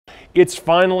it's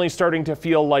finally starting to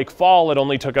feel like fall. It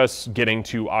only took us getting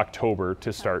to October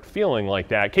to start feeling like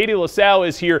that. Katie LaSalle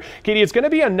is here. Katie, it's going to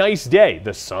be a nice day.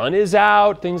 The sun is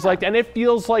out, things like that, and it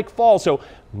feels like fall. So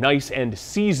nice and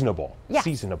seasonable. Yes.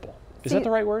 Seasonable. Is that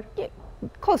the right word? Yeah.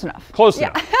 Close enough. Close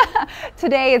enough.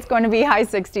 Today it's going to be high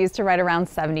 60s to right around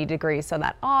 70 degrees. So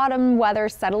that autumn weather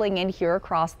settling in here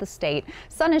across the state.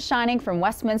 Sun is shining from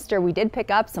Westminster. We did pick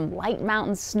up some light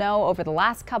mountain snow over the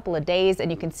last couple of days,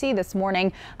 and you can see this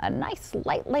morning a nice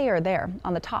light layer there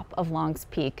on the top of Long's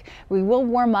Peak. We will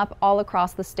warm up all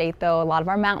across the state though. A lot of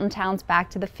our mountain towns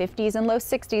back to the 50s and low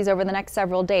 60s over the next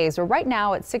several days. We're right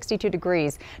now at 62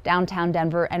 degrees downtown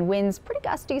Denver, and winds pretty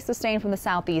gusty, sustained from the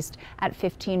southeast at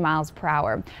 15 miles per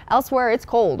hour. Elsewhere, it's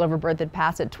cold over Berthoud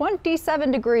Pass at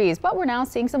 27 degrees, but we're now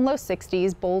seeing some low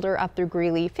 60s. Boulder up through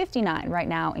Greeley, 59 right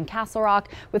now in Castle Rock,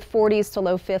 with 40s to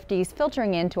low 50s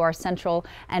filtering into our central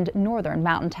and northern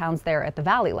mountain towns there at the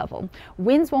valley level.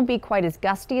 Winds won't be quite as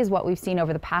gusty as what we've seen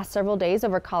over the past several days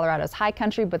over Colorado's high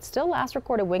country, but still last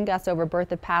recorded wind gusts over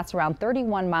Berthoud Pass around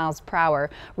 31 miles per hour.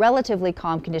 Relatively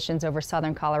calm conditions over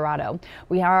southern Colorado.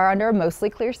 We are under a mostly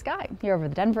clear sky here over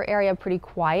the Denver area. Pretty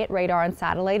quiet radar and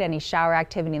satellite. Any shower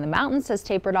activity in the mountains has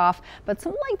tapered off, but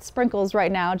some light sprinkles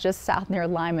right now just south near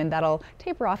Lyman that'll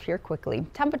taper off here quickly.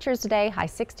 Temperatures today high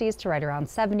 60s to right around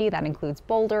 70. That includes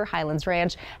Boulder, Highlands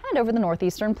Ranch, and over the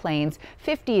northeastern plains.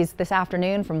 50s this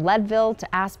afternoon from Leadville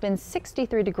to Aspen,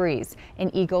 63 degrees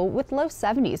in Eagle, with low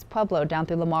 70s Pueblo down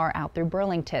through Lamar out through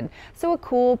Burlington. So a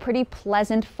cool, pretty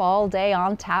pleasant fall day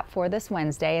on tap for this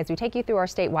Wednesday. As we take you through our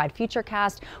statewide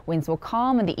futurecast, winds will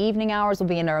calm and the evening hours will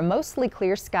be under a mostly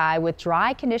clear sky with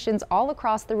dry conditions all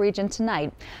across the region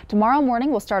tonight. Tomorrow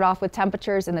morning we'll start off with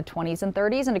temperatures in the 20s and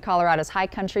 30s into Colorado's high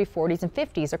country, 40s and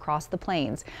 50s across the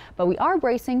plains. But we are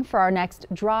bracing for our next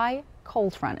dry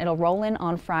cold front. It'll roll in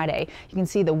on Friday. You can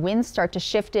see the winds start to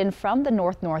shift in from the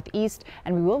north-northeast,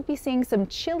 and we will be seeing some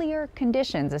chillier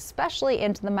conditions, especially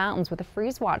into the mountains, with a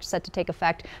freeze watch set to take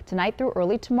effect tonight through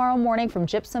early tomorrow morning from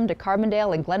Gypsum to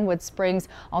Carbondale and Glenwood Springs.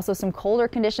 Also some colder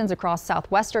conditions across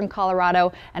southwestern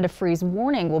Colorado, and a freeze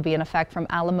warning will be in effect from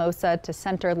Alamosa to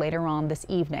Center later on this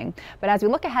evening. But as we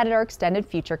look ahead at our extended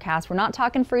futurecast, we're not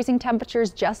talking freezing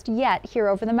temperatures just yet here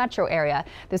over the metro area.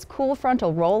 This cool front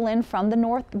will roll in from the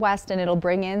northwest, and it'll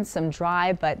bring in some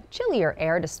dry but chillier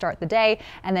air to start the day,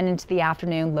 and then into the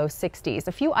afternoon, low 60s.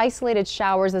 A few isolated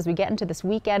showers as we get into this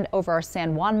weekend over our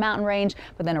San Juan mountain range,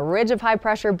 but then a ridge of high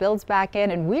pressure builds back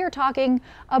in, and we are talking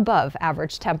above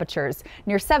average temperatures.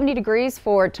 Near 70 degrees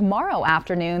for tomorrow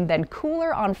afternoon, then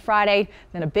cooler on Friday,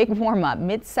 then a big warm up,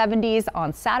 mid 70s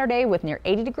on Saturday with near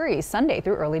 80 degrees Sunday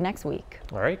through early next week.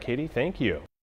 All right, Katie, thank you.